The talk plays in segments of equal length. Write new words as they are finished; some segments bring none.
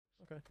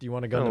Okay. Do you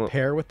want a gun to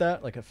pair with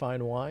that, like a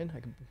fine wine? I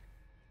can...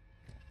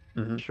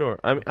 Sure.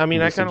 I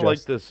mean, I kind of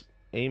like this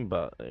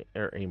aimbot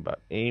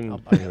aim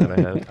thing that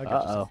I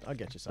have. I'll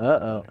get you something.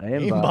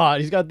 Aimbot. Aimbot.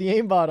 He's got the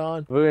aimbot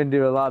on. We're gonna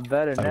do a lot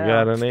better now. I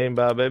got an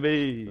aimbot,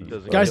 baby.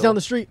 Guys down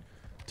the street.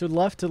 To the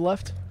left. To the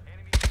left.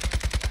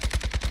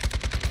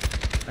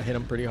 I hit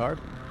him pretty hard.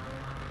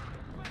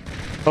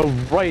 Oh,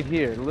 right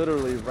here.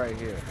 Literally right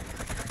here.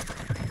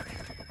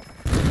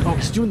 Oh,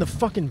 he's doing the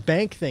fucking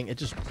bank thing. It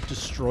just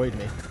destroyed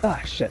me.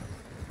 Ah, shit.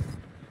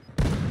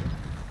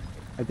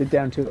 I did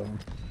down 2 of them.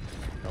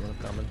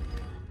 Coming.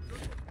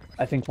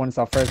 I think one's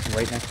off first,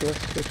 right next to us.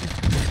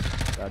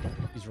 Gotcha.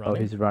 He's running. Oh,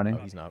 he's running. Oh,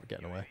 he's not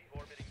getting away.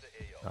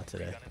 Not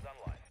today.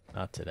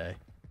 Not today.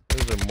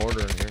 There's a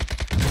mortar in here.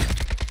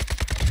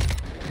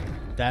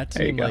 That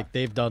team, like,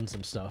 they've done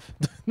some stuff.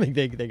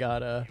 they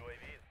got a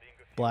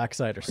black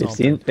site or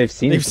something. They've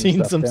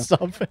seen some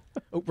stuff.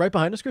 Oh, right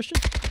behind us, Christian.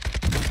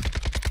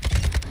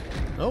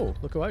 Oh,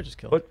 look who I just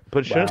killed.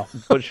 But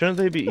shouldn't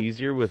they be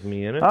easier with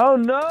me in it? Oh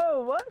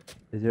no! What?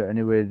 Is there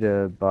any way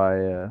to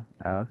buy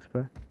Alex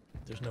Spray?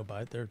 There's no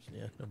buy. There's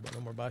no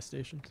more buy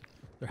stations.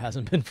 There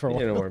hasn't been for a while.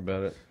 Don't worry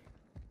about it.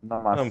 No,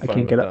 I'm I fine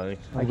can't get with up. dying.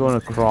 I'm going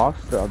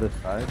across the other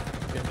side.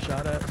 Get him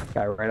shot at.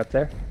 Guy right up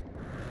there.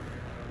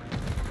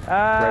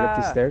 Ah! Right up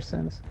these stairs,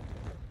 Samus.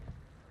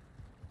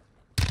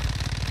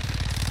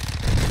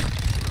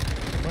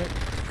 Right.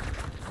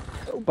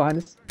 Oh, behind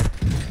us.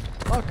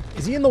 Fuck.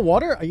 Is he in the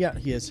water? Yeah,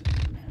 he is.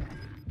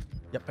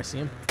 Yep, I see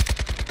him.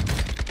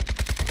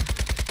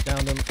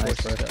 Down him. Nice,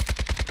 bro.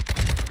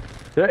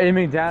 They're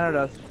aiming down at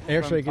us.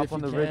 Airstrike up if on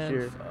you the ridge can.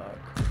 here.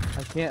 Fuck.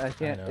 I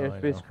can't. I know.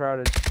 Airspace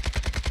crowded.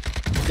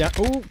 Yeah.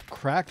 Oh,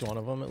 cracked one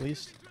of them at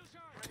least.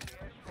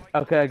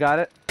 Okay, I got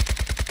it.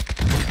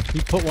 He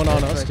put one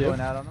on us too. Going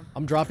out on them.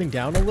 I'm dropping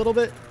down a little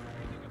bit.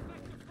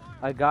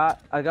 I got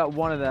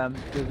one of them.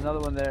 There's another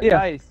one there. Yeah.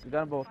 Nice. We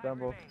got them both. Got them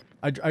both.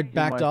 I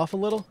backed off a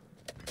little.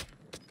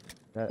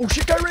 That. Oh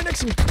shit! Guy right next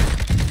to me.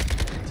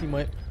 Team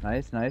wipe.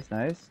 Nice.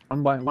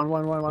 One.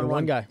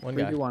 One guy.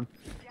 3v1.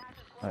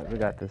 Alright, we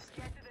got this.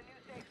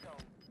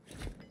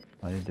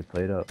 I need to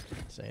play it up.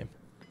 Same.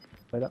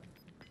 Right up.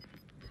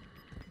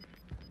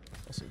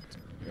 Also,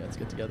 yeah, let's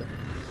get together.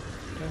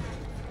 Okay.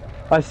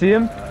 I see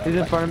him. He's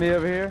in front of me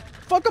over here.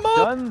 Fuck him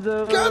up!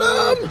 Dunzo. Get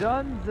him!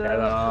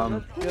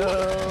 Dunzo. Let's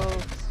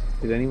go.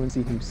 Did anyone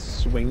see him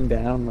swing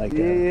down like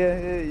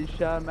Yeah. You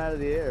shot him out of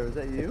the air. Was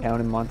that you? down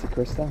in Monte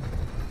Cristo?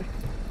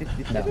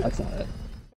 No, that's not it.